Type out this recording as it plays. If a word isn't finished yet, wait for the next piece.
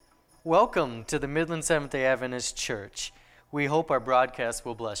Welcome to the Midland Seventh-day Adventist Church. We hope our broadcast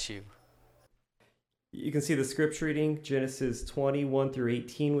will bless you. You can see the scripture reading, Genesis 21 through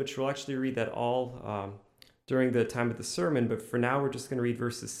 18, which we'll actually read that all during the time of the sermon, but for now we're just going to read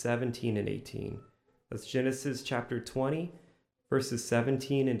verses 17 and 18. That's Genesis chapter 20, verses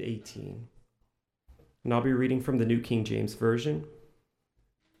 17 and 18. And I'll be reading from the New King James Version.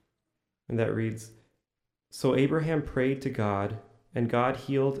 And that reads, "So Abraham prayed to God, and God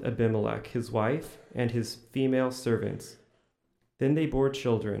healed Abimelech, his wife, and his female servants. Then they bore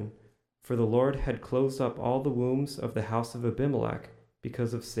children, for the Lord had closed up all the wombs of the house of Abimelech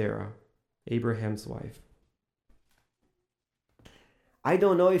because of Sarah, Abraham's wife." I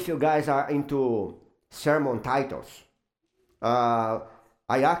don't know if you guys are into sermon titles. I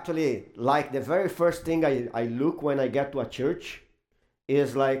actually like the very first thing I look when I get to a church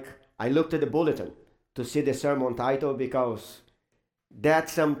is like I look to the bulletin to see the sermon title, because that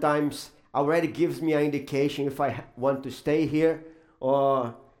sometimes already gives me an indication if I want to stay here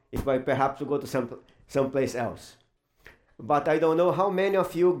or if I perhaps go to someplace else. But I don't know how many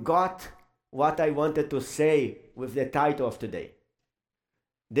of you got what I wanted to say with the title of today.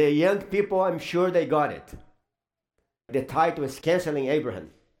 The young people, I'm sure they got it. The title is Canceling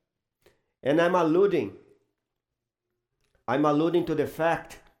Abraham. And I'm alluding to the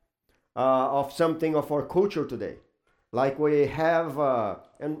fact of something of our culture today. Like we have,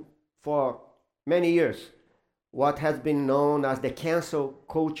 and for many years, what has been known as the cancel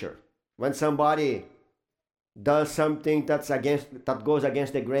culture. When somebody does something that goes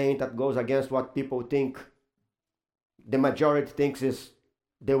against the grain, that goes against what people think, the majority thinks is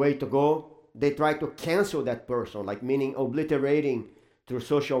the way to go, they try to cancel that person, like meaning obliterating through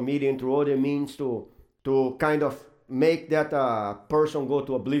social media and through other means to kind of make that person go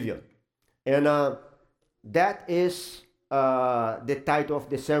to oblivion. And that is the title of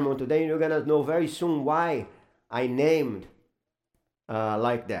the sermon today. You're going to know very soon why I named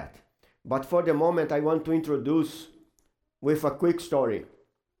like that. But for the moment, I want to introduce with a quick story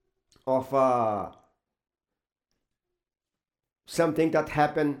of something that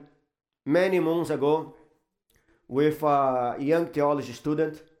happened many months ago with a young theology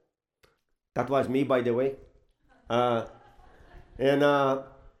student. That was me, by the way. And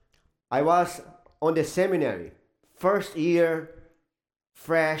I was on the seminary, first year,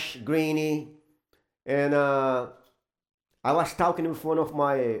 fresh, greeny, and I was talking with one of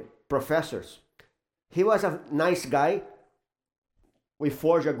my professors. He was a nice guy. We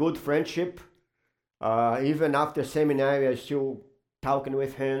forged a good friendship. Even after seminary, I still talking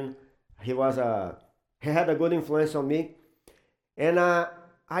with him. He had a good influence on me, and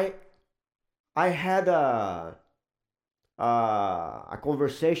I had a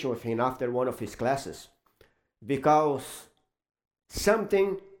conversation with him after one of his classes, because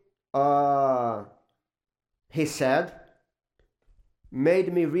something he said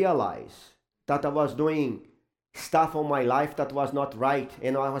made me realize that I was doing stuff on my life that was not right,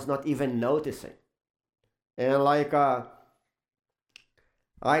 and I was not even noticing. And like I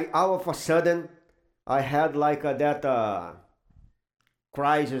all of a sudden I had like that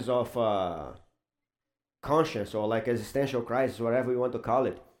crisis of conscience, or like existential crisis, whatever you want to call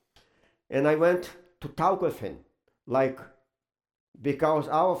it. And I went to talk with him, like, because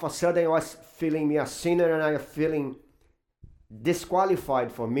all of a sudden I was feeling me a sinner and I was feeling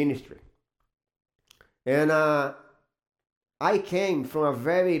disqualified for ministry. And I came from a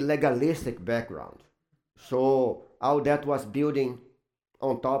very legalistic background, so all that was building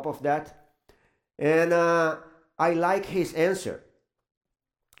on top of that. And I like his answer.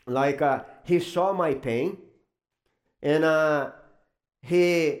 Like he saw my pain, and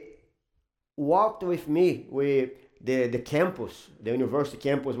he walked with me with the campus, the university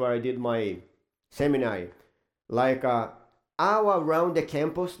campus where I did my seminary. Like all around the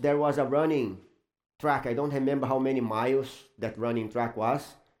campus there was a running track. I don't remember how many miles that running track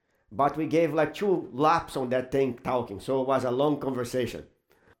was, but we gave like 2 laps on that thing talking, so it was a long conversation.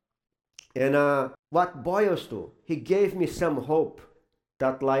 And what boils to, he gave me some hope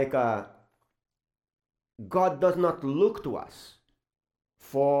that like God does not look to us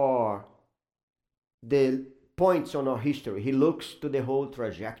for the points on our history. He looks to the whole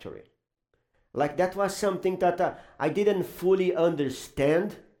trajectory. Like that was something that I didn't fully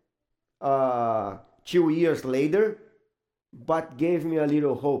understand 2 years later, but gave me a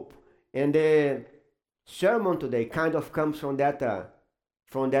little hope. And the sermon today kind of comes from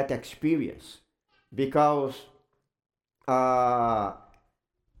that experience, because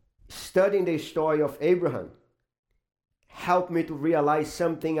studying the story of Abraham helped me to realize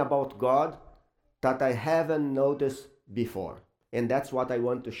something about God that I haven't noticed before. And that's what I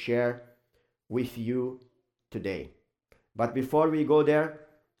want to share with you today. But before we go there,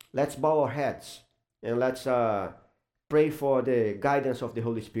 let's bow our heads and let's pray for the guidance of the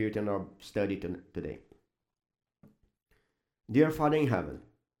Holy Spirit in our study today. Dear Father in heaven,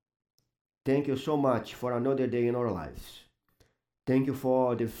 thank you so much for another day in our lives. Thank you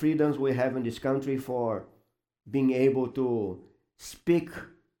for the freedoms we have in this country, for being able to speak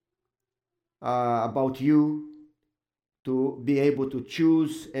about you, to be able to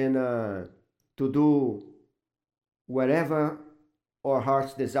choose and to do whatever our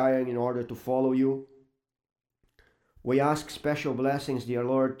hearts desire in order to follow you. We ask special blessings, dear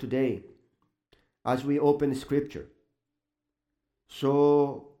Lord, today as we open Scripture.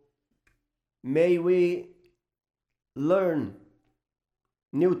 So may we learn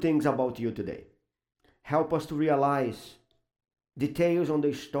new things about you today. Help us to realize details on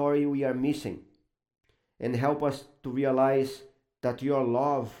the story we are missing, and help us to realize that your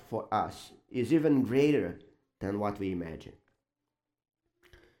love for us is even greater than what we imagine.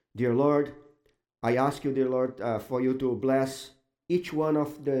 Dear Lord, I ask you, dear Lord, for you to bless each one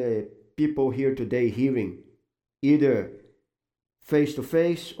of the people here today hearing, either face to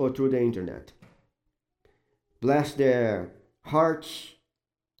face or through the internet. Bless their hearts,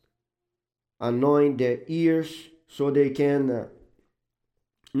 anoint their ears so they can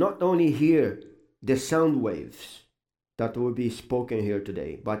not only hear the sound waves that will be spoken here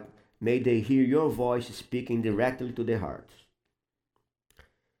today, but may they hear your voice speaking directly to their hearts.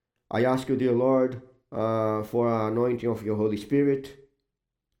 I ask you, dear Lord, for an anointing of your Holy Spirit.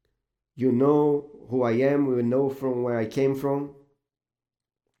 You know who I am. You know from where I came from.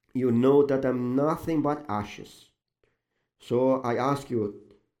 You know that I'm nothing but ashes. So I ask you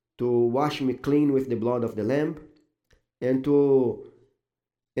to wash me clean with the blood of the Lamb and to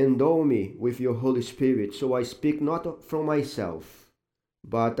endow me with your Holy Spirit, so I speak not from myself,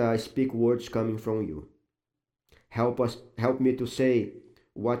 but I speak words coming from you. Help me to say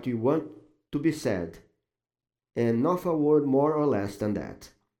what you want to be said, and not a word more or less than that.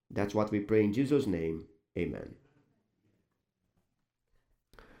 That's what we pray in Jesus' name. Amen.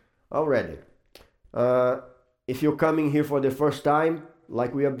 Already, if you're coming here for the first time,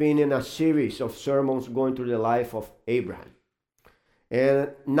 like we have been in a series of sermons going through the life of Abraham.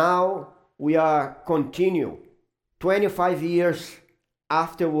 And now we are continue 25 years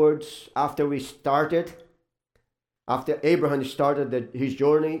afterwards, after Abraham started his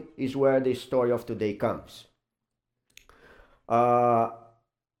journey, is where the story of today comes. From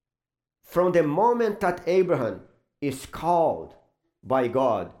the moment that Abraham is called by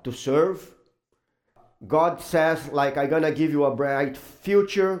God to serve, God says, like, I'm gonna give you a bright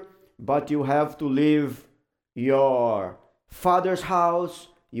future, but you have to leave your father's house,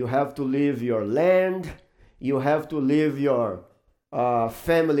 you have to leave your land, you have to leave your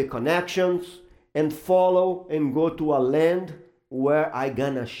family connections, and follow and go to a land where I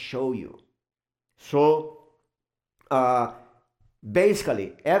gonna show you. So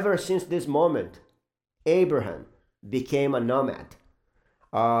basically, ever since this moment, Abraham became a nomad.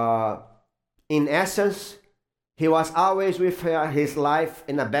 In essence, he was always with his life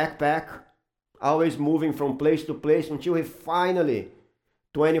in a backpack, always moving from place to place, until he finally,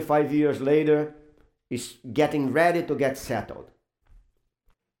 25 years later, is getting ready to get settled.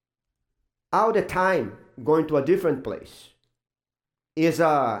 All the time going to a different place is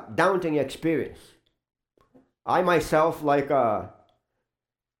a daunting experience. I myself, I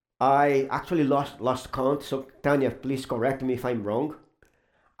actually lost count, so Tanya, please correct me if I'm wrong.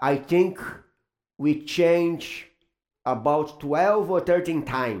 I think we changed about 12 or 13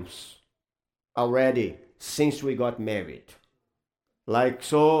 times already since we got married.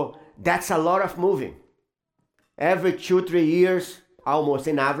 So that's a lot of moving. Every 2-3 years, almost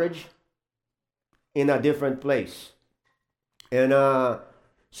in average, in a different place. And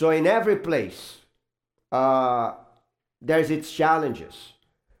so in every place, there's its challenges.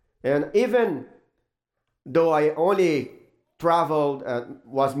 And even though I only traveled,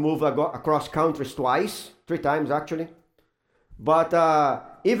 was moved across countries 3 times actually. But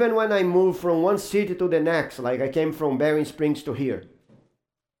even when I moved from one city to the next, like I came from Bering Springs to here,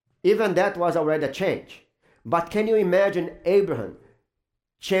 even that was already a change. But can you imagine Abraham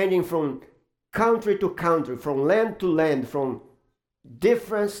changing from country to country, from land to land, from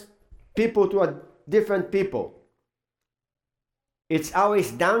different people to a different people? It's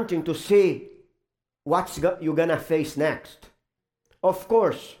always daunting to see what you're gonna face next. Of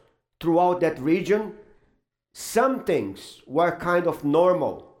course, throughout that region, some things were kind of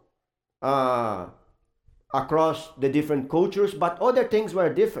normal across the different cultures, but other things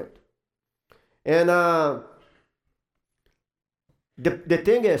were different. And the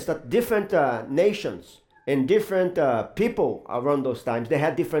thing is that different nations and different people around those times, they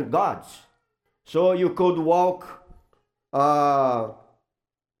had different gods. So you could walk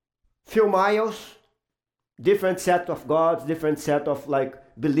few miles, different set of gods, different set of like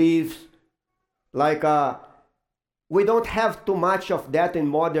beliefs. Like we don't have too much of that in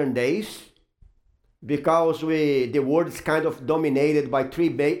modern days, because the world is kind of dominated by three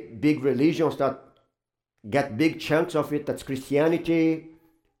big religions that get big chunks of it. That's Christianity,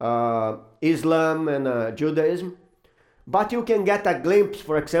 Islam, and Judaism. But you can get a glimpse.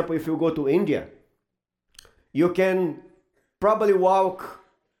 For example, if you go to India, you can probably walk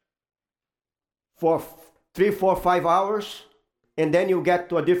for 3, 4, 5 hours, and then you get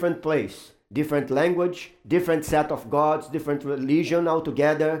to a different place, different language, different set of gods, different religion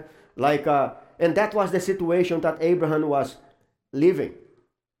altogether. Like and that was the situation that Abraham was living.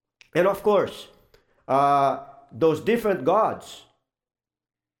 And of course, those different gods,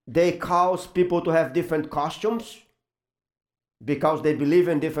 they cause people to have different costumes because they believe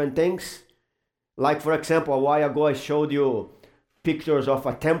in different things. Like, for example, a while ago I showed you pictures of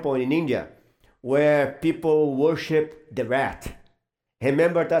a temple in India where people worship the rat.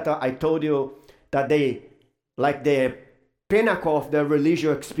 Remember that I told you that they, like the pinnacle of their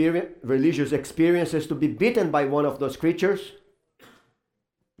religious experience is to be bitten by one of those creatures.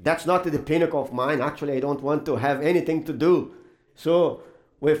 That's not the pinnacle of mine. Actually, I don't want to have anything to do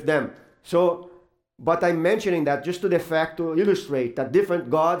with them. But I'm mentioning that just to the fact to illustrate that different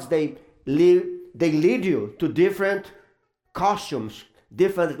gods, they lead you to different costumes,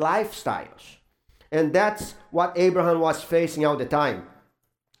 different lifestyles. And that's what Abraham was facing all the time.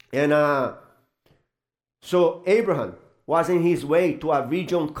 And so Abraham was in his way to a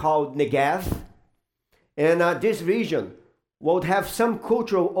region called Negev. And this region would have some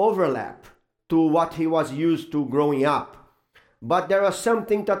cultural overlap to what he was used to growing up. But there was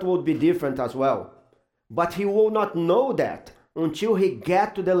something that would be different as well. But he will not know that until he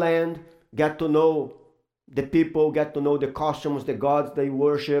get to the land, get to know the people, get to know the costumes, the gods they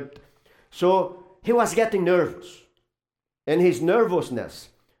worshipped. So he was getting nervous. And his nervousness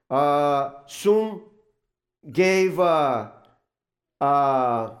soon gave room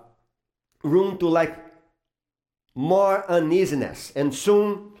to like more uneasiness. And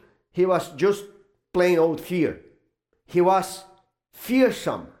soon he was just plain old fear. He was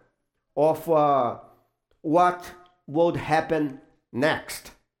fearsome of what would happen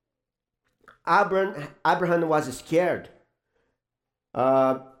next. Abraham was scared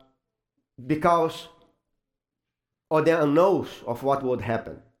because of the unknowns of what would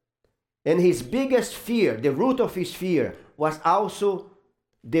happen. And his biggest fear, the root of his fear, was also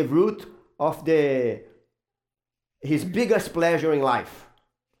the root of his biggest pleasure in life,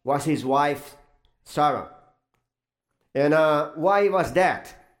 was his wife, Sarah. And why was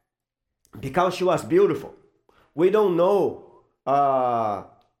that? Because she was beautiful. We don't know a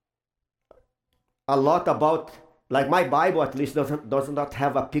lot about, like my Bible at least does not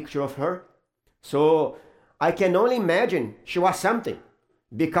have a picture of her. So I can only imagine she was something,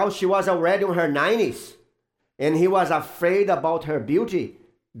 because she was already in her 90s and he was afraid about her beauty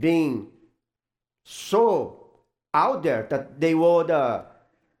being so out there that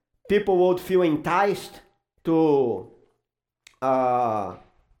people would feel enticed to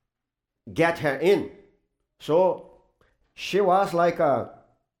get her in. So she was like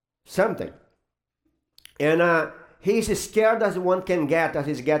something. And he's scared as one can get as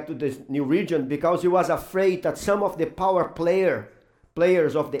he gets to this new region, because he was afraid that some of the power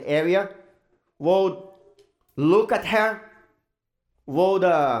players of the area would look at her, would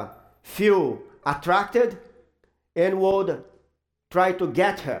feel attracted, and would try to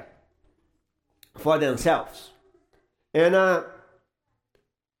get her for themselves. And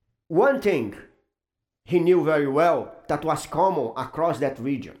one thing he knew very well that was common across that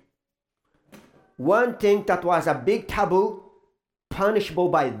region, one thing that was a big taboo, punishable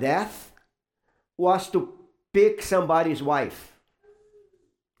by death, was to pick somebody's wife.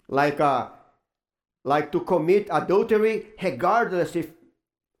 Like to commit adultery, regardless of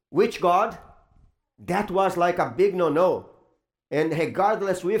which god, that was like a big no-no. And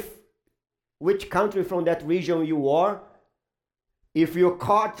regardless with which country from that region you are, if you're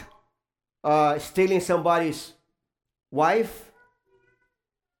caught stealing somebody's wife,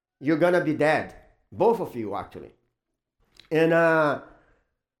 you're gonna be dead. Both of you, actually. And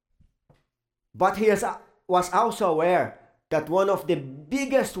but he was also aware that one of the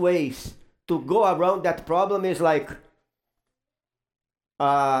biggest ways to go around that problem is like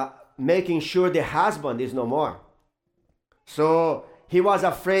making sure the husband is no more. So he was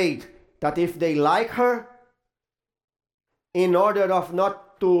afraid that if they like her, in order of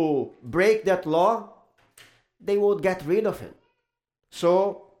not to break that law, they would get rid of him.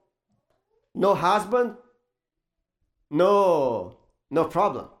 So, no husband, no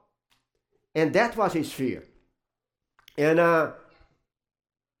problem. And that was his fear. And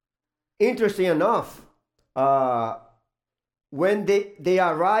interesting enough, when they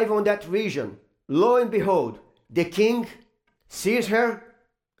arrive on that region, lo and behold, the king sees her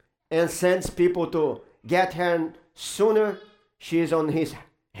and sends people to get her, and sooner she is on his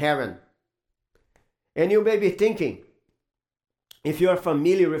harem. And you may be thinking, if you are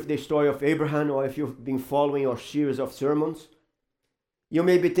familiar with the story of Abraham, or if you've been following our series of sermons, you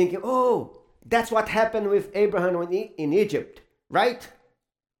may be thinking, oh, that's what happened with Abraham in Egypt, right?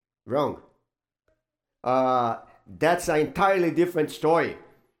 Wrong. That's an entirely different story.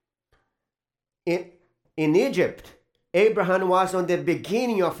 In Egypt, Abraham was on the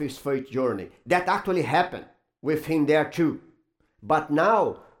beginning of his faith journey. That actually happened with him there too. But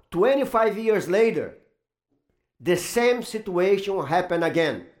now, 25 years later, the same situation will happen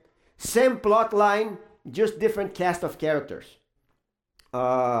again. Same plot line, just different cast of characters.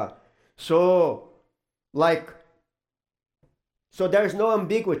 So there's no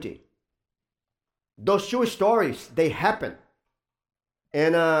ambiguity. Those two stories, they happen.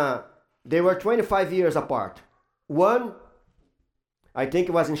 And they were 25 years apart. One, I think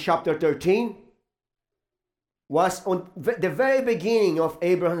it was in chapter 13, was on the very beginning of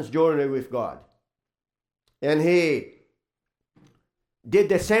Abraham's journey with God. And he did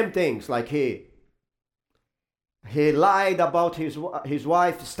the same things, like he lied about his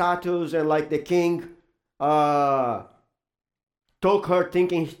wife's status, and like the king took her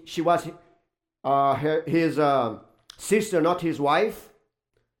thinking she was his sister, not his wife.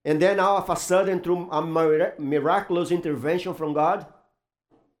 And then all of a sudden, through a miraculous intervention from God,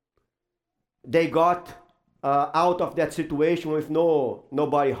 they got out of that situation with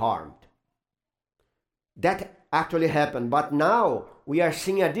nobody harmed. That actually happened. But now we are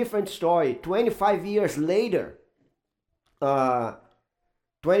seeing a different story. 25 years later,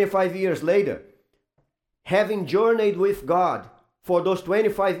 having journeyed with God for those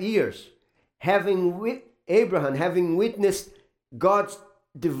 25 years, Abraham having witnessed God's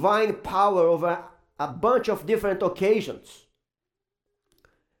divine power over a bunch of different occasions.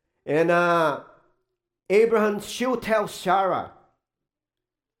 And Abraham still tells Sarah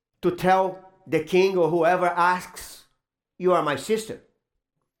to tell the king or whoever asks, you are my sister.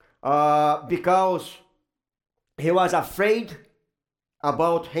 Because he was afraid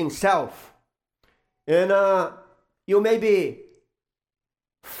about himself. And you may be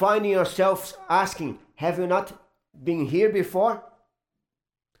finding yourself asking, have you not been here before?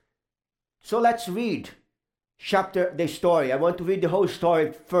 So let's read the story. I want to read the whole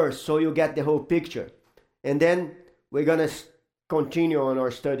story first so you get the whole picture. And then we're going to continue on our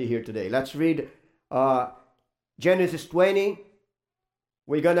study here today. Let's read Genesis 20.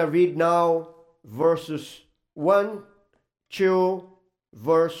 We're going to read now verses 1 to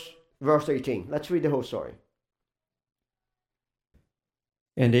verse 18. Let's read the whole story.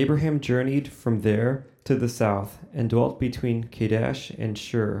 And Abraham journeyed from there to the south, and dwelt between Kadesh and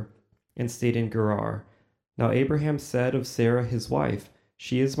Shur, and stayed in Gerar. Now Abraham said of Sarah his wife,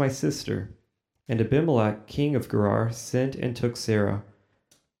 she is my sister. And Abimelech king of Gerar sent and took Sarah.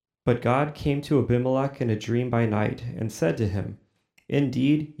 But God came to Abimelech in a dream by night, and said to him,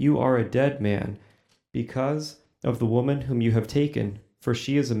 indeed, you are a dead man, because of the woman whom you have taken, for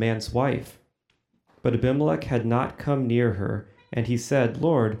she is a man's wife. But Abimelech had not come near her, and he said,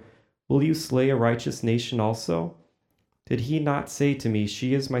 Lord, will you slay a righteous nation also? Did he not say to me,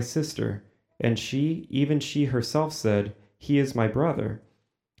 she is my sister? And she, even she herself said, he is my brother.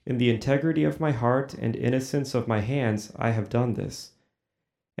 In the integrity of my heart and innocence of my hands I have done this.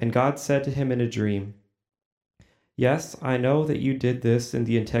 And God said to him in a dream, yes, I know that you did this in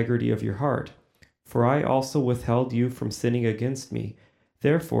the integrity of your heart, for I also withheld you from sinning against me.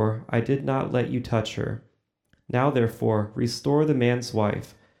 Therefore I did not let you touch her. Now therefore restore the man's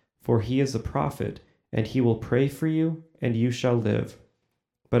wife, for he is a prophet, and he will pray for you, and you shall live.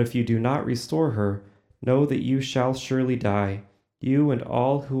 But if you do not restore her, know that you shall surely die, you and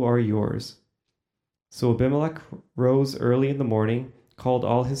all who are yours. So Abimelech rose early in the morning, called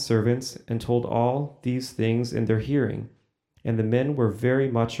all his servants, and told all these things in their hearing. And the men were very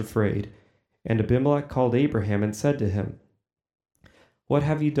much afraid. And Abimelech called Abraham and said to him, what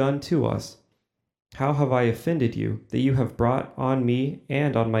have you done to us? How have I offended you, that you have brought on me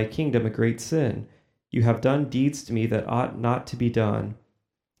and on my kingdom a great sin? You have done deeds to me that ought not to be done.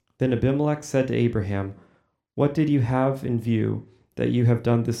 Then Abimelech said to Abraham, what did you have in view, that you have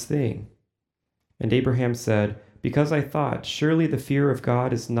done this thing? And Abraham said, because I thought, surely the fear of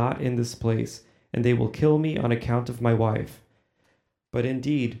God is not in this place, and they will kill me on account of my wife. But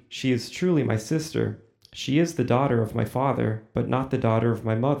indeed, she is truly my sister. She is the daughter of my father, but not the daughter of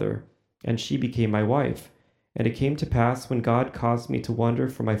my mother, and she became my wife. And it came to pass, when God caused me to wander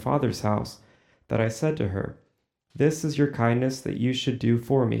from my father's house, that I said to her, This is your kindness that you should do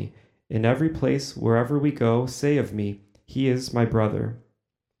for me. In every place wherever we go, say of me, He is my brother.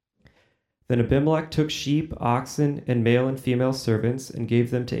 Then Abimelech took sheep, oxen, and male and female servants, and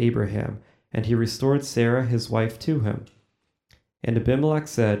gave them to Abraham, and he restored Sarah his wife to him. And Abimelech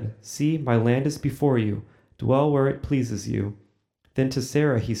said, See, my land is before you, dwell where it pleases you. Then to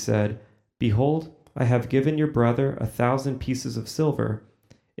Sarah he said, Behold, I have given your brother 1,000 pieces of silver.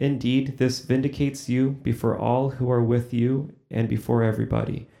 Indeed, this vindicates you before all who are with you and before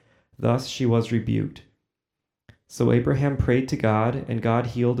everybody. Thus she was rebuked. So Abraham prayed to God, and God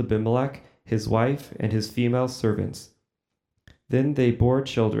healed Abimelech, his wife, and his female servants. Then they bore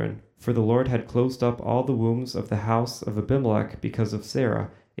children, for the Lord had closed up all the wombs of the house of Abimelech because of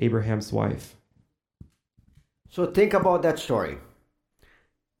Sarah, Abraham's wife. So think about that story.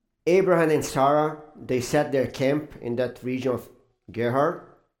 Abraham and Sarah, they set their camp in that region of Gerar.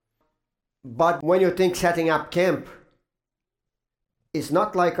 But when you think setting up camp, it's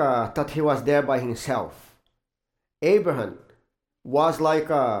not like that he was there by himself. Abraham was like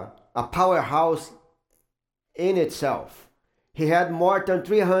a powerhouse in itself. He had more than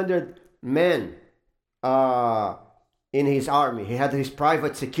 300 men in his army. He had his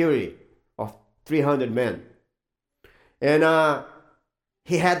private security of 300 men. And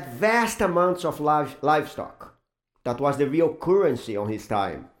he had vast amounts of livestock. That was the real currency on his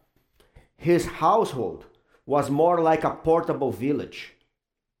time. His household was more like a portable village,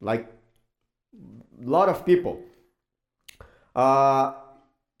 like a lot of people. And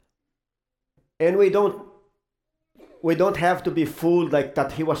we don't have to be fooled like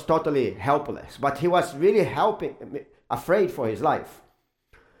that he was totally helpless, but he was really afraid for his life.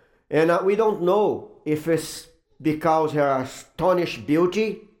 And we don't know if it's because her astonished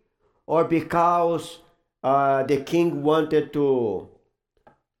beauty or because the king wanted to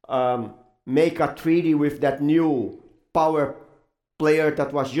make a treaty with that new power player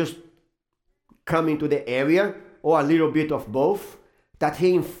that was just coming to the area, or a little bit of both, that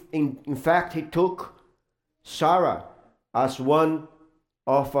he in fact he took Sarah as one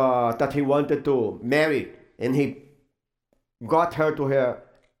of that he wanted to marry, and he got her to her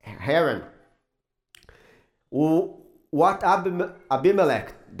harem. What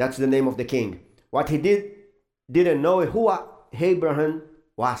Abimelech, that's the name of the king, what he didn't know who Abraham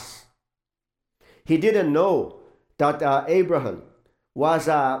was. He didn't know that Abraham was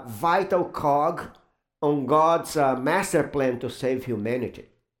a vital cog on God's master plan to save humanity.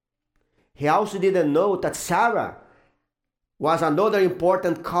 He also didn't know that Sarah was another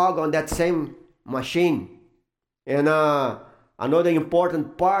important cog on that same machine, and another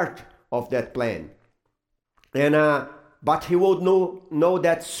important part of that plan. And but he would know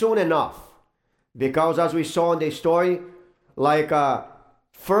that soon enough, because as we saw in the story, like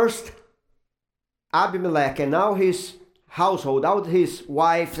first Abimelech, and now his household, now his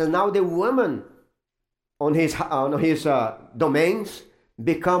wives, and now the women on his domains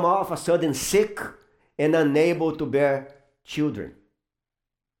become all of a sudden sick and unable to bear children.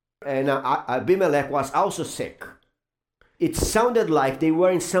 And Abimelech was also sick. It sounded like they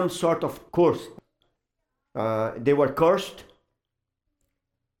were in some sort of curse. They were cursed,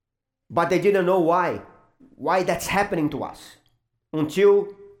 but they didn't know why that's happening to us. Until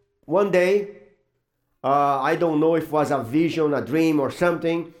one day, I don't know if it was a vision, a dream or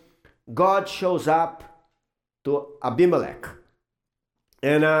something, God shows up to Abimelech,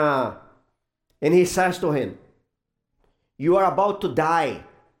 and he says to him, "You are about to die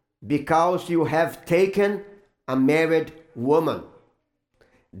because you have taken a married woman."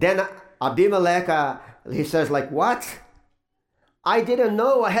 Then Abimelech, he says like, "What? I didn't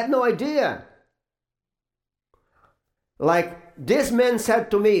know, I had no idea." Like, this man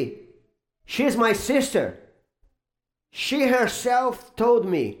said to me, "She's my sister. She herself told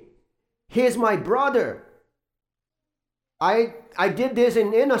me, he's my brother. I did this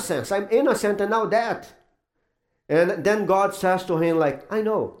in innocence. I'm innocent and now that." And then God says to him like, I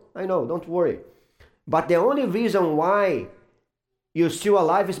know, don't worry. But the only reason why you're still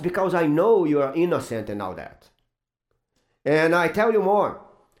alive is because I know you are innocent and all that. And I tell you more.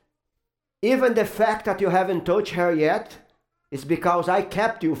 Even the fact that you haven't touched her yet is because I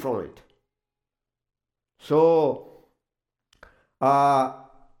kept you from it. So,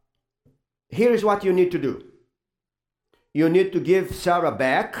 here is what you need to do. You need to give Sarah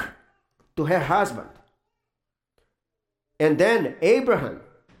back to her husband. And then Abraham,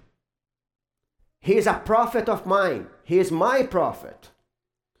 he is a prophet of mine. He is my prophet.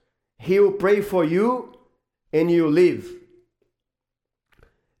 He will pray for you and you live.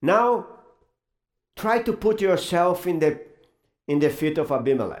 Now, try to put yourself in the feet of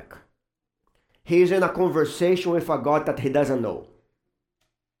Abimelech. He is in a conversation with a God that he doesn't know.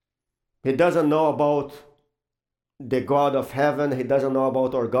 He doesn't know about the God of heaven. He doesn't know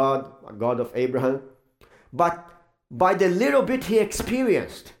about our God, a God of Abraham. But by the little bit he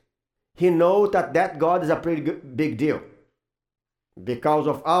experienced, he knows that God is a pretty big deal because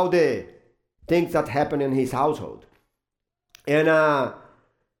of all the things that happen in his household. And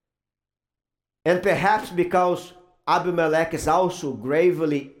perhaps because Abimelech is also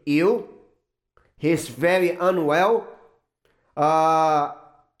gravely ill, he's very unwell,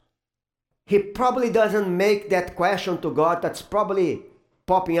 he probably doesn't make that question to God that's probably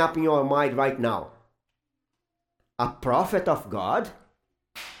popping up in your mind right now. A prophet of God?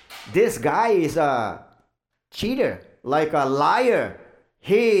 This guy is a cheater, like a liar.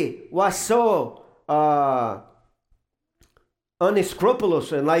 He was so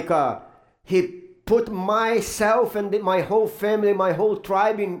unscrupulous and he put myself and my whole family, my whole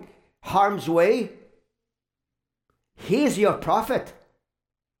tribe in harm's way. He's your prophet.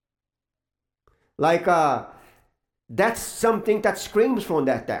 That's something that screams from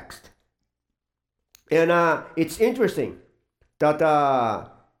that text. And it's interesting that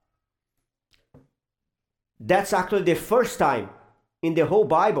that's actually the first time in the whole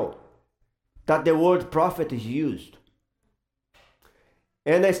Bible that the word prophet is used.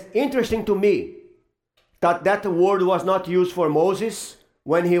 And it's interesting to me that word was not used for Moses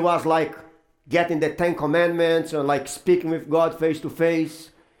when he was getting the 10 Commandments and speaking with God face to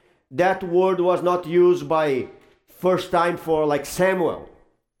face. That word was not used by first time for Samuel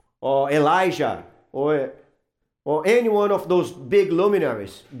or Elijah or any one of those big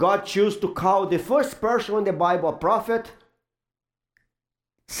luminaries. God chose to call the first person in the Bible a prophet,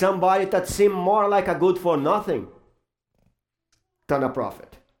 somebody that seemed more like a good for nothing than a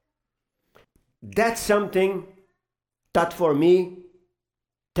prophet. That's something that for me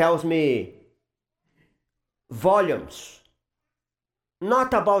tells me volumes,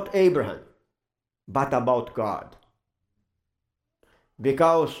 not about Abraham, but about God.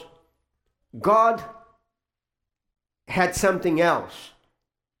 Because God had something else,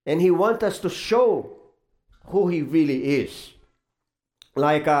 and he wants us to show who he really is.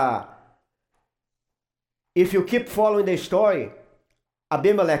 If you keep following the story,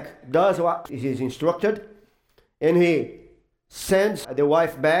 Abimelech does what he is instructed, and he sends the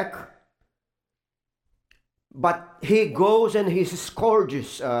wife back, but he goes and he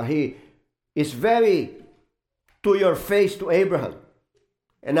scourges, he is very to your face to Abraham,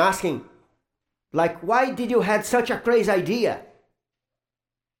 and asking, why did you have such a crazy idea?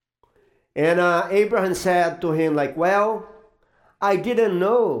 And Abraham said to him, well, I didn't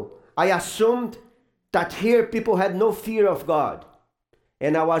know. I assumed that here people had no fear of God.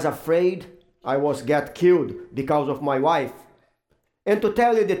 And I was afraid I was get killed because of my wife. And to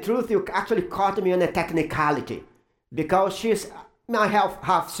tell you the truth, you actually caught me on a technicality. Because she's my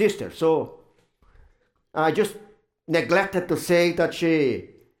half-sister. So I just neglected to say that she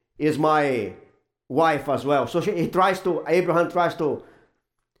is my wife as well. So Abraham tries to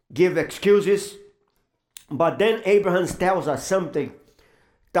give excuses. But then Abraham tells us something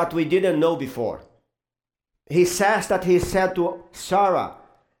that we didn't know before. He says that he said to Sarah,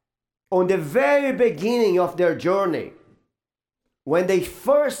 on the very beginning of their journey, when they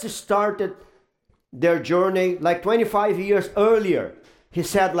first started their journey, 25 years earlier, he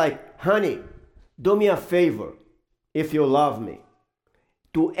said honey, do me a favor if you love me.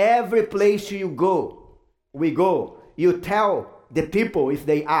 To every place we go, you tell the people if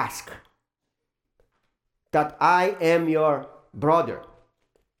they ask that I am your brother.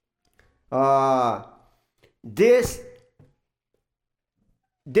 This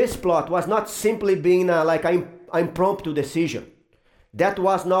plot was not simply being an impromptu decision. That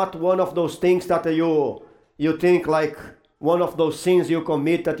was not one of those things that you think one of those sins you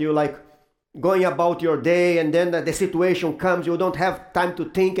commit that you going about your day, and then the situation comes, you don't have time to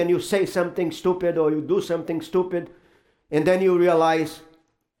think, and you say something stupid or you do something stupid, and then you realize,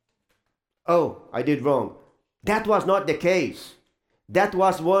 oh, I did wrong. That was not the case. That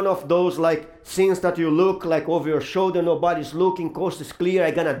was one of those sins that you look over your shoulder, nobody's looking, coast is clear,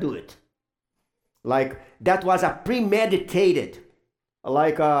 I'm gonna do it. That was a premeditated,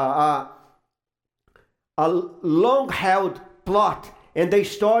 a long-held plot, and the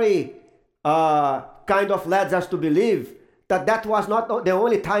story kind of leads us to believe that was not the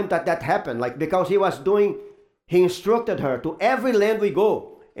only time that happened, because he was doing he instructed her to every land we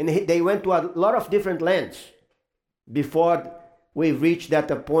go. And they went to a lot of different lands before we reached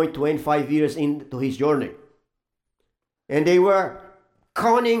that point 25 years into his journey. And they were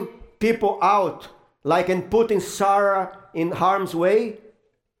conning people out, like, and putting Sarah in harm's way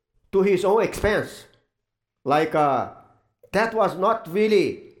to his own expense. Like, that was not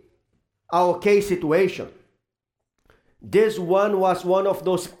really a okay situation. This one was one of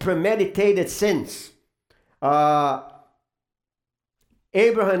those premeditated sins.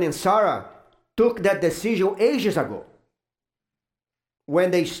 Abraham and Sarah took that decision ages ago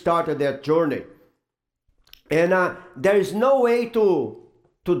when they started their journey. And there is no way to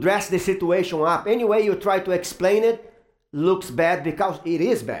dress the situation up. Any way you try to explain it looks bad, because it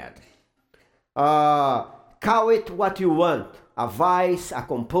is bad. Call it what you want. A vice, a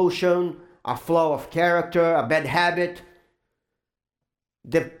compulsion, a flaw of character, a bad habit.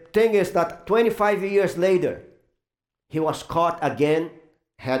 The thing is that 25 years later, he was caught again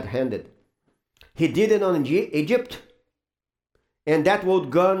red-handed. He did it on Egypt, and that would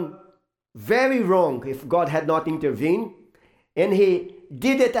have gone very wrong if God had not intervened. And he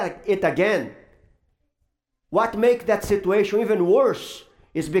did it again. What makes that situation even worse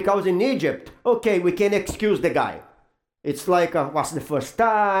is because in Egypt, okay, we can excuse the guy. It's like, was the first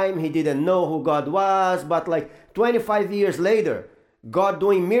time, he didn't know who God was, but like 25 years later, God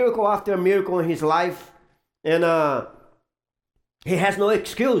doing miracle after miracle in his life, and he has no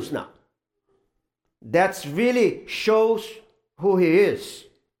excuse now. That really shows who he is.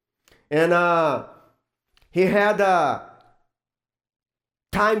 And he had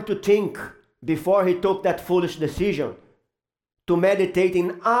time to think before he took that foolish decision, to meditate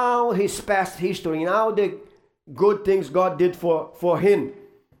in all his past history, in all the good things God did for him.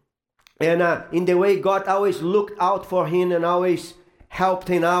 And in the way God always looked out for him and always helped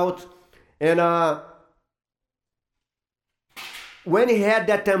him out. And when he had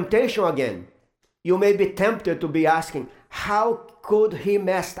that temptation again, you may be tempted to be asking, how could he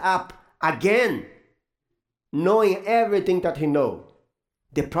mess up again, knowing everything that he knows?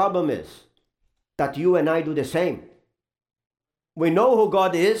 The problem is that you and I do the same. We know who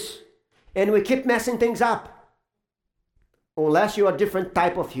God is, and we keep messing things up. Unless you're a different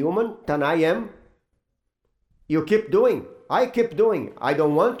type of human than I am, you keep doing. I keep doing. I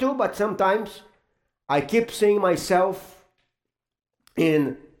don't want to, but sometimes I keep seeing myself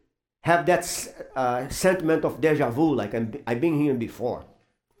in have that sentiment of deja vu, like I've been here before.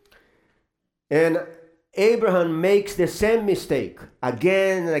 And Abraham makes the same mistake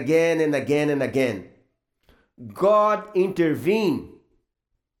again and again and again and again. God intervened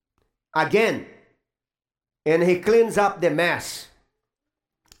again, and he cleans up the mess.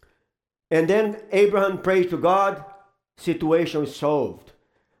 And then Abraham prays to God, situation is solved.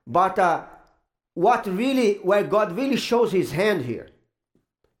 But where God really shows his hand here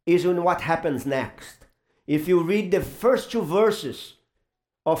is in what happens next. If you read the first two verses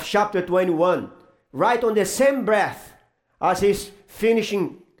of chapter 21, right on the same breath as he's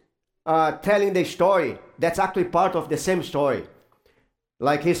finishing telling the story, that's actually part of the same story.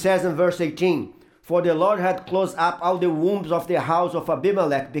 Like he says in verse 18, for the Lord had closed up all the wombs of the house of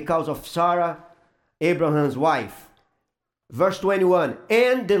Abimelech because of Sarah, Abraham's wife. Verse 21,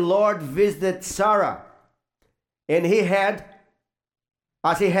 and the Lord visited Sarah, and he had,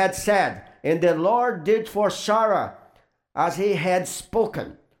 as he had said, and the Lord did for Sarah as he had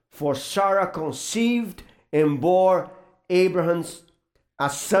spoken. For Sarah conceived and bore Abraham's a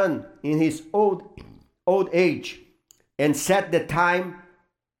son in his old age, and set the time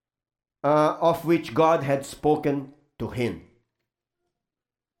of which God had spoken to him.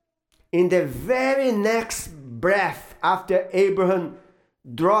 In the very next breath, after Abraham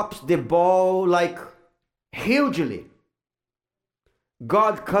drops the ball like hugely,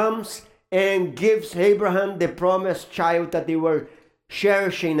 God comes and gives Abraham the promised child that they were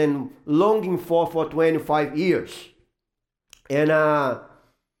cherishing and longing for 25 years. And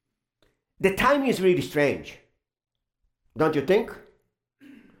the timing is really strange, don't you think?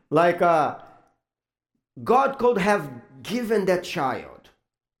 Like God could have given that child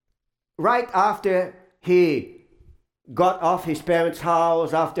right after he got off his parents'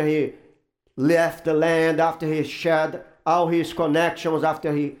 house, after he left the land, after he shed all his connections,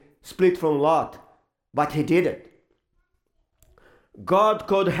 after he split from Lot, but he didn't. God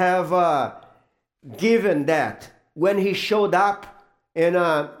could have given that when he showed up and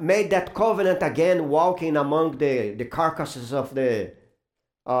made that covenant again, walking among the carcasses of the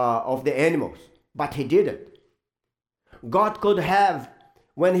animals, but he didn't. God could have,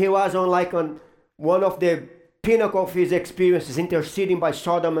 when he was on one of the pinnacle of his experiences, interceding by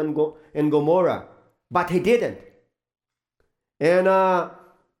Sodom and Gomorrah, but he didn't. And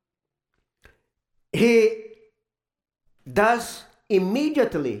he does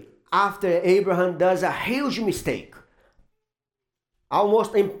immediately after Abraham does a huge mistake,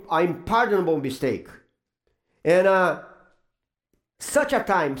 almost an unpardonable mistake. And such a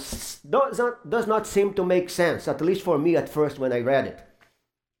time does not seem to make sense, at least for me at first when I read it.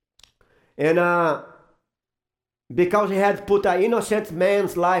 And because he had put an innocent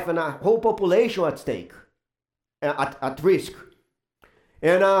man's life and a whole population at stake, at risk.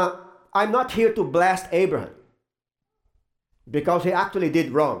 And I'm not here to blast Abraham, because he actually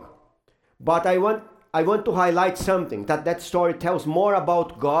did wrong. But I want to highlight something, that story tells more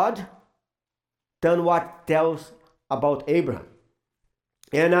about God than what tells about Abraham.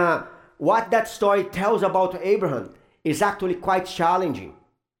 And what that story tells about Abraham is actually quite challenging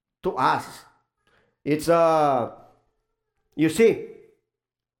to us. It's you see,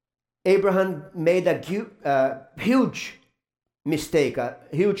 Abraham made a huge mistake, a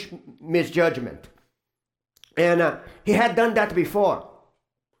huge misjudgment. And he had done that before.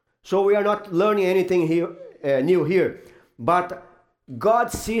 So we are not learning anything here, new here. But God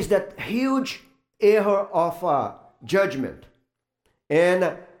sees that huge error of judgment.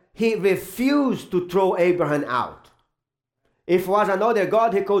 And he refused to throw Abraham out. If it was another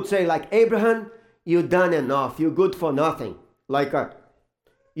God, he could say, like, Abraham, you done enough. You're good for nothing. Like,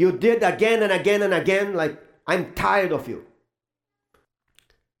 you did again and again and again. Like, I'm tired of you.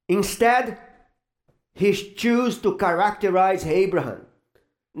 Instead, he chose to characterize Abraham,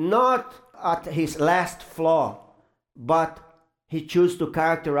 not at his last flaw, but he chose to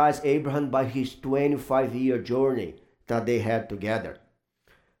characterize Abraham by his 25-year journey that they had together.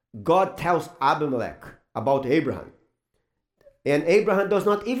 God tells Abimelech about Abraham, and Abraham does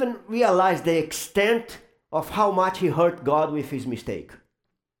not even realize the extent of how much he hurt God with his mistake.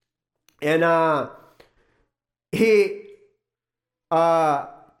 And he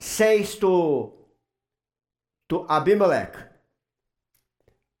says to Abimelech,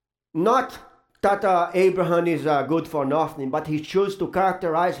 not that Abraham is good for nothing, but he chose to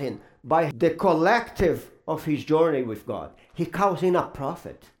characterize him by the collective of his journey with God. He calls him a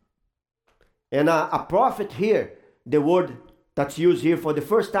prophet. And a prophet here, the word that's used here for the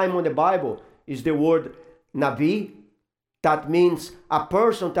first time in the Bible is the word Nabi. That means a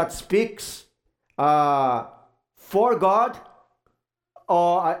person that speaks for God,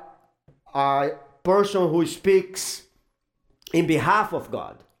 or a person who speaks in behalf of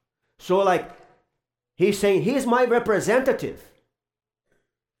God. So like, he's saying, he's my representative.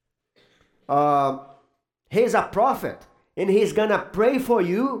 He's a prophet, and he's gonna pray for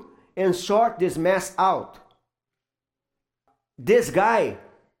you and sort this mess out. This guy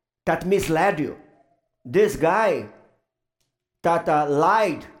that misled you, this guy that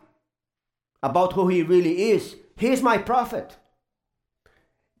lied about who he really is, he's my prophet.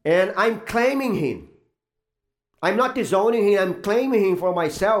 And I'm claiming him. I'm not disowning him, I'm claiming him for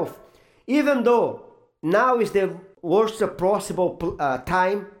myself. Even though now is the worst possible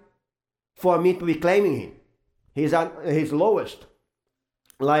time for me to be claiming him. He's at his lowest.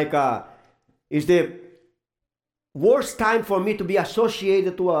 Like, is the worst time for me to be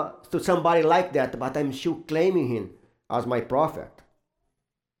associated to somebody like that, but I'm still claiming him as my prophet.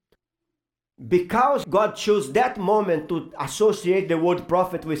 Because God chose that moment to associate the word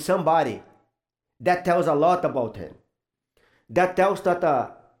prophet with somebody, that tells a lot about him. That tells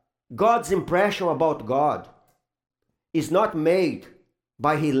that God's impression about God is not made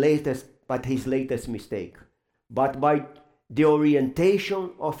by his latest mistake, but by the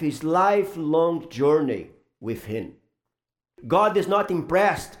orientation of his lifelong journey with him. God is not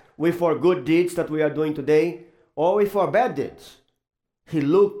impressed with our good deeds that we are doing today or with our bad deeds. He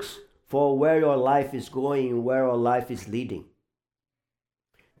looks for where your life is going, where our life is leading.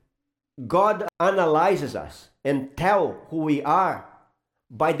 God analyzes us and tells who we are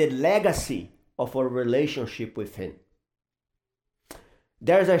by the legacy of our relationship with him.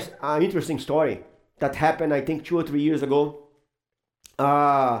 There's an interesting story that happened, I think, 2 or 3 years ago.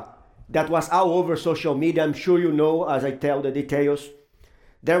 That was all over social media. I'm sure you know as I tell the details.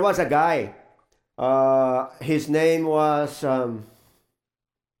 There was a guy. His name was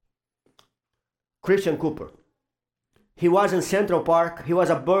Christian Cooper. He was in Central Park. He was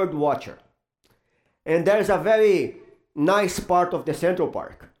a bird watcher. And there's a very nice part of the Central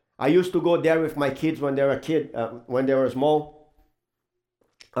Park. I used to go there with my kids when they were small.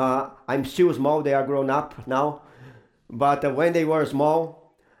 I'm still small. They are grown up now. But when they were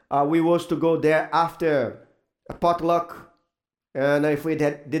small, we used to go there after a potluck. And if we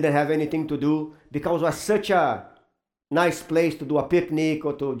didn't have anything to do, because it was such a nice place to do a picnic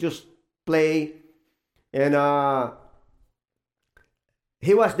or to just play. And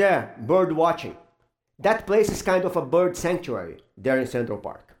he was there bird watching. That place is kind of a bird sanctuary there in Central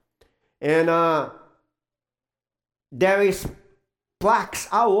Park. And there is plaques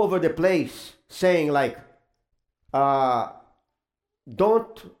all over the place saying like, don't,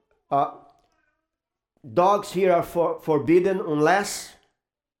 dogs here are forbidden unless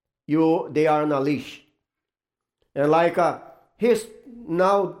they are on a leash. And like he's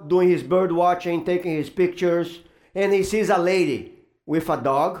now doing his bird watching, taking his pictures, and he sees a lady with a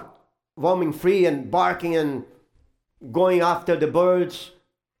dog roaming free and barking and going after the birds.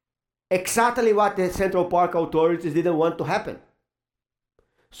 Exactly what the Central Park authorities didn't want to happen.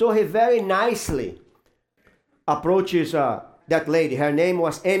 So he very nicely approaches that lady. Her name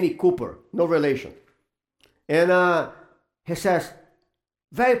was Amy Cooper, no relation. And he says,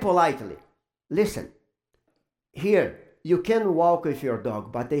 very politely, listen, here, you can walk with your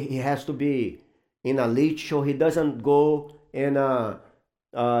dog, but he has to be in a leash so he doesn't go and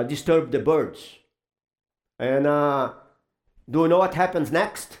disturb the birds. And do you know what happens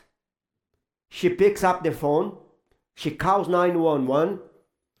next? She picks up the phone, she calls 911,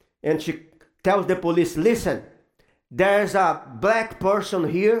 and she tells the police, listen, there's a black person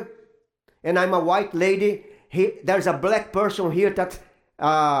here, and I'm a white lady. There's a black person here that's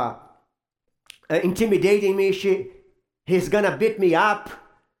intimidating me. He's gonna beat me up.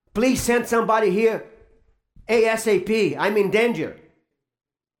 Please send somebody here ASAP. I'm in danger.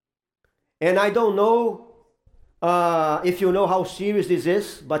 And I don't know if you know how serious this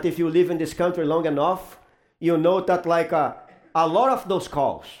is, but if you live in this country long enough, you know that like a lot of those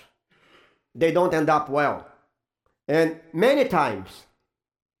calls, they don't end up well. And many times,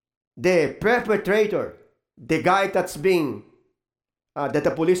 the perpetrator, the guy that's being, that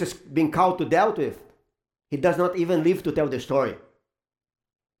the police is being called to deal with, he does not even live to tell the story.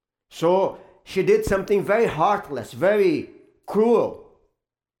 So she did something very heartless, very cruel,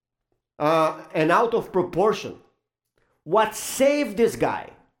 and out of proportion. What saved this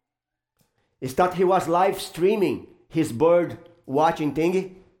guy is that he was live streaming his bird watching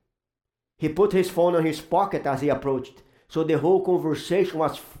thingy. He put his phone on his pocket as he approached. So the whole conversation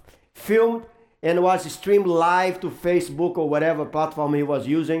was filmed and was streamed live to Facebook or whatever platform he was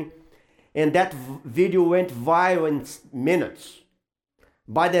using. And that video went viral in minutes.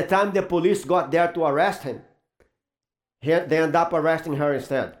 By the time the police got there to arrest him, they ended up arresting her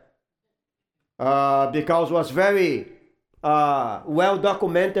instead. Because it was very well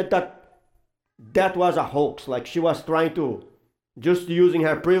documented that was a hoax. Like she was trying to, just using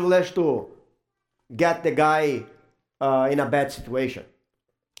her privilege to get the guy in a bad situation.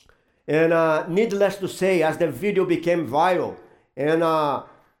 And needless to say, as the video became viral, and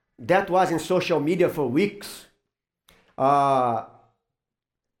that was in social media for weeks, that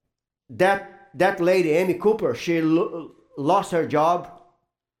lady, Amy Cooper, she lost her job.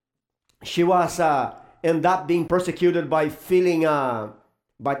 She was ended up being persecuted by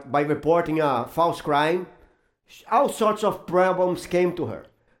by reporting a false crime. All sorts of problems came to her.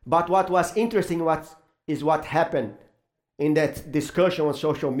 But what was interesting is what happened in that discussion on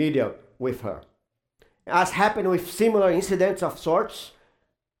social media with her. As happened with similar incidents of sorts,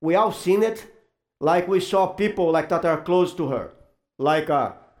 we all seen it. Like we saw people like that are close to her. Like,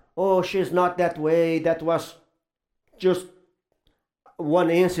 oh, she's not that way. That was just one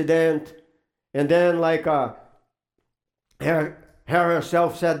incident. And then like her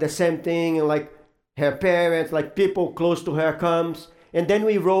herself said the same thing. And like her parents, like people close to her comes. And then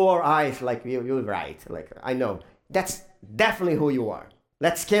we roll our eyes like, you're right. Like, I know. That's definitely who you are.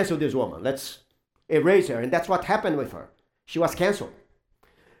 Let's cancel this woman. Let's erase her. And that's what happened with her. She was canceled.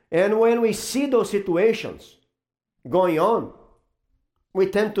 And when we see those situations going on, we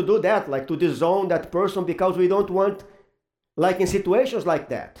tend to do that, like to disown that person because we don't want, like in situations like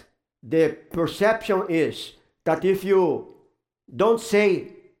that, the perception is that if you don't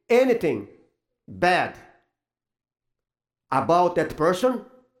say anything bad about that person,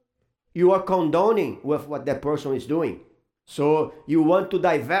 you are condoning with what that person is doing. So you want to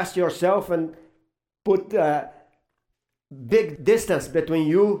divest yourself and put big distance between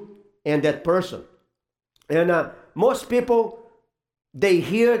you and that person. And most people, they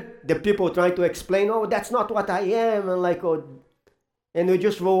hear the people trying to explain, oh, that's not what I am, and like, oh, and we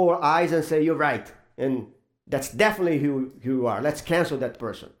just roll our eyes and say, you're right, and that's definitely who you are. Let's cancel that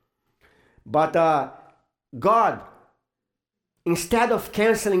person. But God, instead of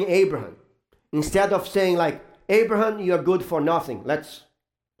canceling Abraham, instead of saying like, Abraham, you're good for nothing,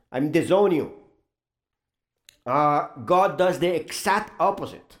 I'm disowning you, God does the exact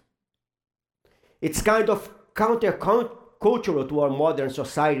opposite. It's kind of countercultural to our modern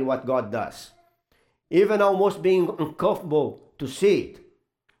society what God does. even almost being uncomfortable to see it.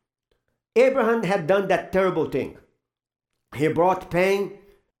 Abraham had done that terrible thing. He brought pain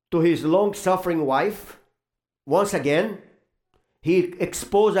to his long-suffering wife. Once again, he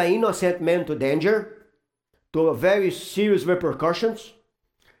exposed an innocent man to danger, to very serious repercussions.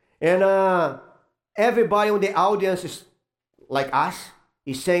 And everybody in the audience is like us,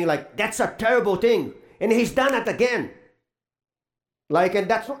 is saying like, that's a terrible thing. And he's done it again.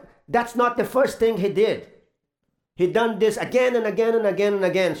 And that's not the first thing he did. He done this again and again and again and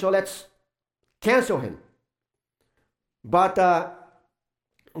again. So let's cancel him. But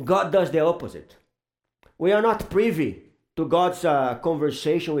God does the opposite. We are not privy to God's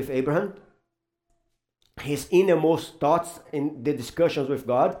conversation with Abraham, his innermost thoughts in the discussions with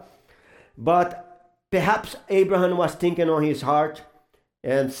God. But perhaps Abraham was thinking on his heart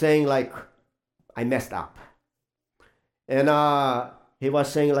and saying like, I messed up. And he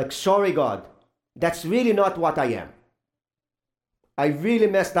was saying like, sorry God, that's really not what I am. I really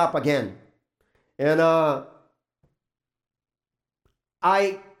messed up again. And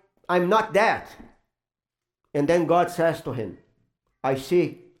I'm not that. And then God says to him, I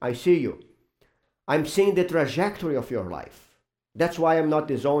see you. I'm seeing the trajectory of your life. That's why I'm not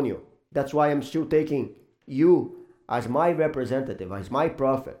disowning you. That's why I'm still taking you as my representative, as my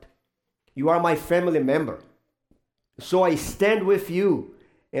prophet. You are my family member. So I stand with you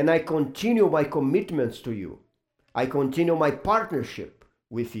and I continue my commitments to you. I continue my partnership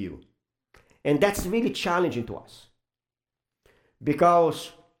with you. And that's really challenging to us,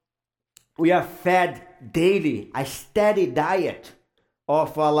 because we are fed daily a steady diet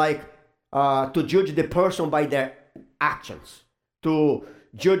of to judge the person by their actions, to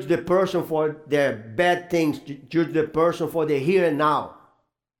judge the person for their bad things, to judge the person for the here and now.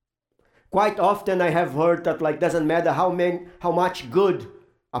 Quite often I have heard that like doesn't matter how much good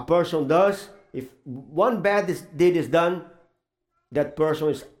a person does, if one bad deed is done, that person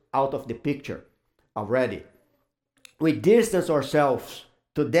is out of the picture already. We distance ourselves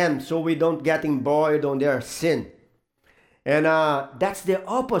to them so we don't get embroiled on their sin. And that's the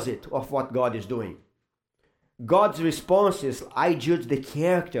opposite of what God is doing. God's response is, I judge the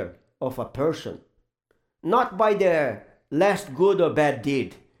character of a person, not by their last good or bad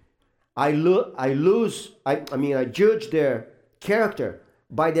deed. I judge their character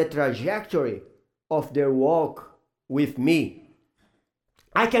by the trajectory of their walk with me.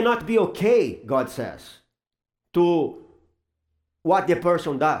 I cannot be okay, God says, to what the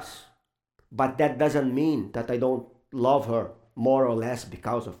person does. But that doesn't mean that I don't love her more or less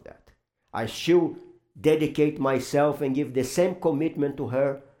because of that. I still dedicate myself and give the same commitment to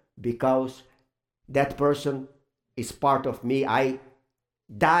her because that person is part of me. I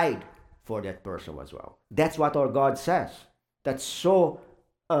died for that person as well. That's what our God says. That's so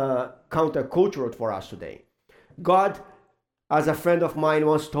countercultural for us today. God, as a friend of mine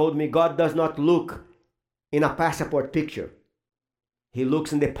once told me, God does not look in a passport picture. He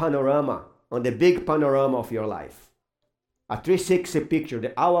looks in the panorama, on the big panorama of your life. A 360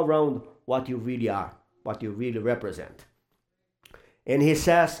 picture, all around what you really are, what you really represent. And he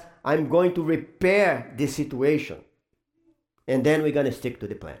says, I'm going to repair this situation. And then we're going to stick to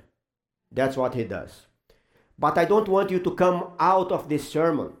the plan. That's what he does. But I don't want you to come out of this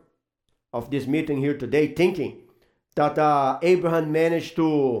sermon, of this meeting here today, thinking that Abraham managed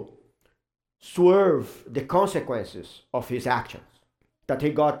to swerve the consequences of his actions, that he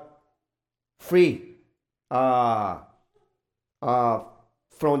got free from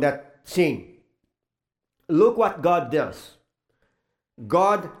that sin. Look what God does.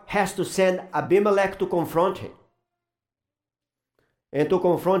 God has to send Abimelech to confront him and to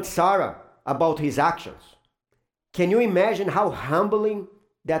confront Sarah about his actions. Can you imagine how humbling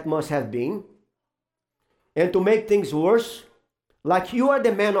that must have been? And to make things worse, like you are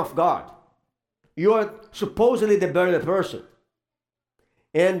the man of God. You are supposedly the better person.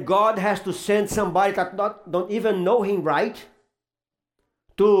 And God has to send somebody that don't even know him right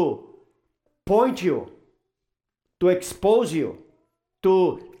to point you, to expose you,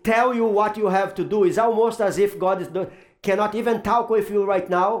 to tell you what you have to do. It's almost as if God cannot even talk with you right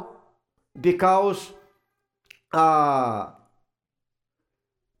now because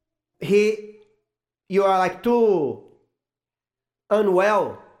you are like too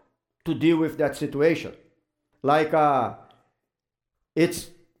unwell to deal with that situation. Like it's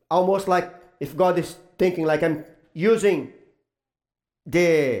almost like if God is thinking like I'm using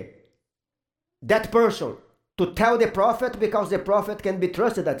that person to tell the prophet because the prophet can be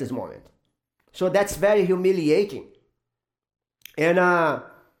trusted at this moment. So that's very humiliating. And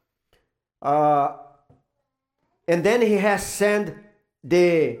then he has sent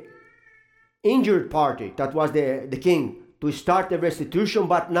the injured party, that was the king, to start the restitution.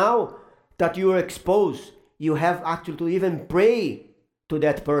 But now that you are exposed, you have actually to even pray to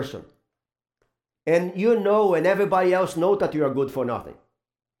that person. And you know, and everybody else knows that you are good for nothing.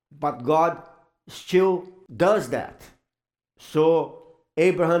 But God still does that. So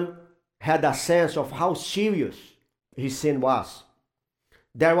Abraham had a sense of how serious his sin was.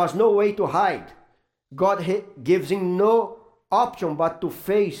 There was no way to hide. God gives him no option but to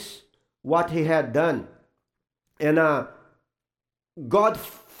face what he had done. And God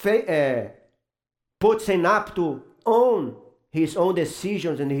puts him up to own his own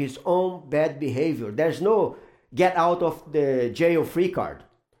decisions and his own bad behavior. There's no get out of the jail free card.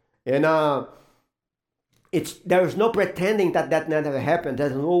 And there's no pretending that never happened.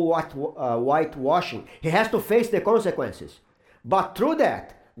 There's no whitewashing. He has to face the consequences. But through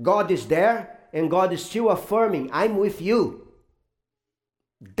that, God is there, and God is still affirming, I'm with you.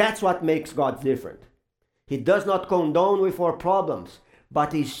 That's what makes God different. He does not condone with our problems,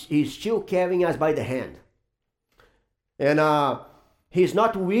 but he's still carrying us by the hand. And he's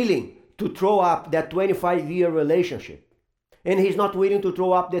not willing to throw up that 25-year relationship. And he's not willing to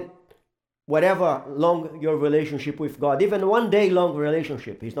throw up that whatever long your relationship with God, even 1 day long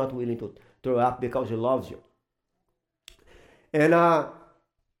relationship, he's not willing to throw up because he loves you. And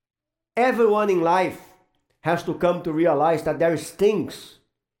everyone in life has to come to realize that there's things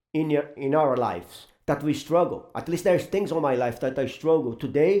in our lives that we struggle. At least there's things on my life that I struggle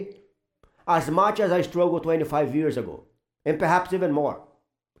today as much as I struggled 25 years ago, and perhaps even more.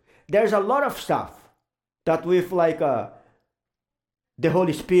 There's a lot of stuff that with like the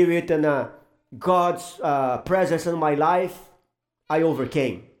Holy Spirit and God's presence in my life, I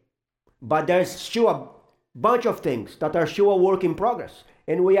overcame. But there's still a bunch of things that are still a work in progress.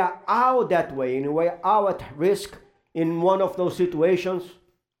 And we are all that way, and we are all at risk in one of those situations,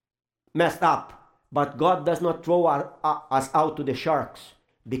 messed up. But God does not throw us out to the sharks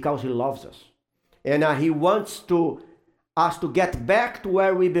because he loves us. And he wants us to get back to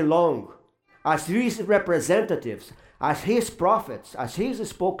where we belong as his representatives, as his prophets, as his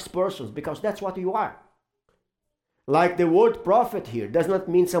spokespersons, because that's what you are. Like the word prophet here does not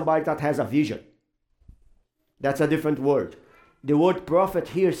mean somebody that has a vision. That's a different word. The word prophet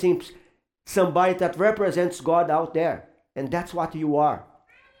here seems somebody that represents God out there. And that's what you are.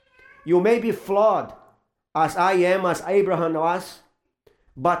 You may be flawed, as I am, as Abraham was,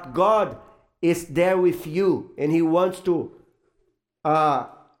 but God is there with you, and he wants to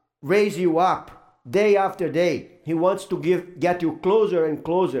raise you up day after day. He wants to get you closer and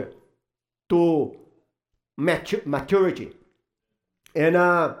closer to maturity. And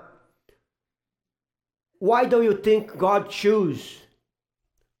why do you think God chose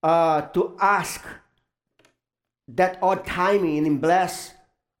to ask that odd timing and bless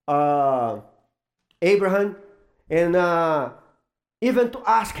Abraham, and even to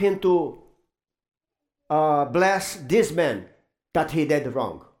ask him to bless this man that he did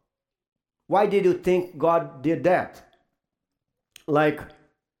wrong? Why did you think God did that? Like,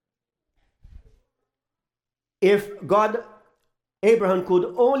 if Abraham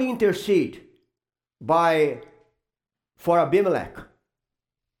could only intercede for Abimelech,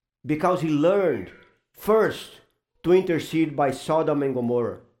 because he learned first to intercede by Sodom and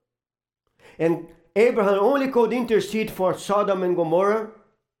Gomorrah. And Abraham only could intercede for Sodom and Gomorrah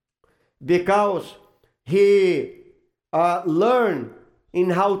because he learned in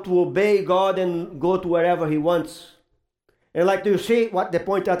how to obey God and go to wherever he wants. And like, do you see what the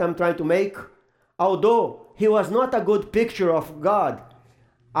point that I'm trying to make? Although he was not a good picture of God,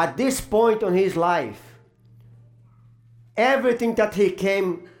 at this point in his life, everything that he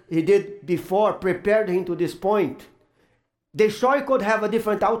did before prepared him to this point. The story could have a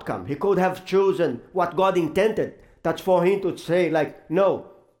different outcome. He could have chosen what God intended. That's for him to say, like, no,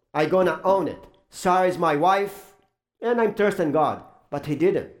 I'm gonna own it. Sarah is my wife, and I'm trusting God. But he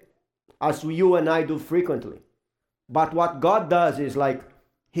didn't, as you and I do frequently. But what God does is, like,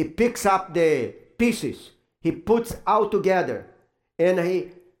 he picks up the pieces, he puts all together, and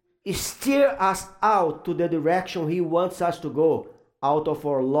he steers us out to the direction he wants us to go, out of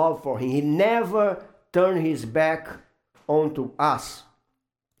our love for him. He never turned his back onto us.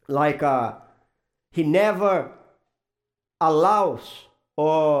 Like, he never allows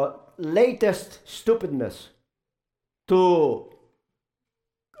our latest stupidness to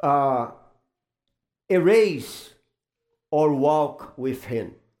erase or walk with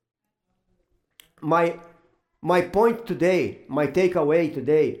him. My point today, my takeaway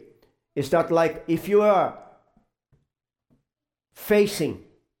today, is that, like, if you are facing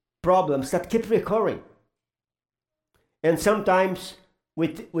problems that keep recurring, and sometimes we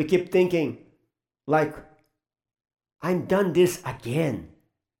keep thinking, Like, I'm done this again.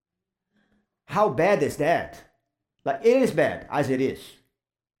 How bad is that? Like, it is bad as it is.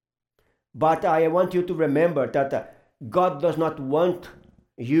 But I want you to remember that God does not want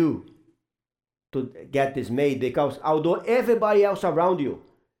you to get dismayed, because although everybody else around you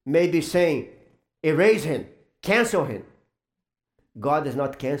may be saying, erase him, cancel him, God is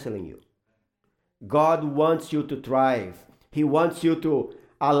not canceling you. God wants you to thrive. He wants you to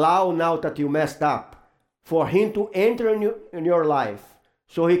allow, now that you messed up, for him to enter in your life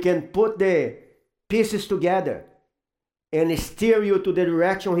so he can put the pieces together and steer you to the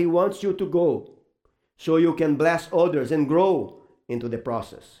direction he wants you to go, so you can bless others and grow into the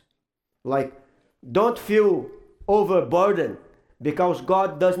process. Like, don't feel overburdened, because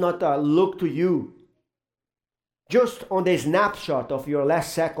God does not look to you just on the snapshot of your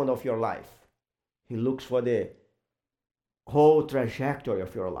last second of your life. He looks for the whole trajectory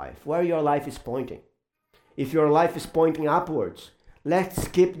of your life, where your life is pointing. If your life is pointing upwards, let's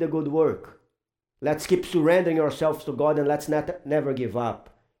keep the good work. Let's keep surrendering ourselves to God, and let's never give up.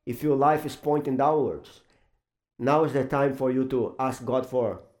 If your life is pointing downwards, now is the time for you to ask God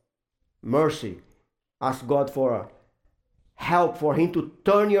for mercy. Ask God for help, for him to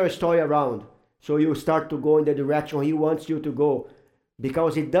turn your story around, so you start to go in the direction he wants you to go,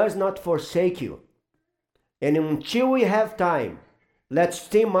 because he does not forsake you. And until we have time, let's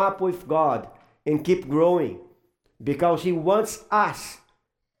team up with God and keep growing, because he wants us,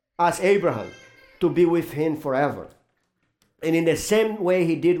 as Abraham, to be with him forever. And in the same way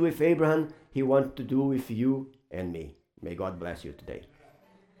he did with Abraham, he wants to do with you and me. May God bless you today.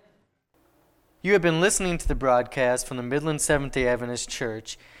 You have been listening to the broadcast from the Midland Seventh-day Adventist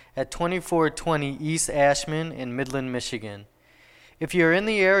Church at 2420 East Ashman in Midland, Michigan. If you are in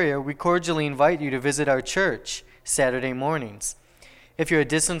the area, we cordially invite you to visit our church Saturday mornings. If you're a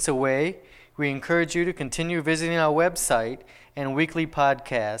distance away, we encourage you to continue visiting our website and weekly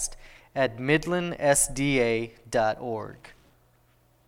podcast at midlandsda.org.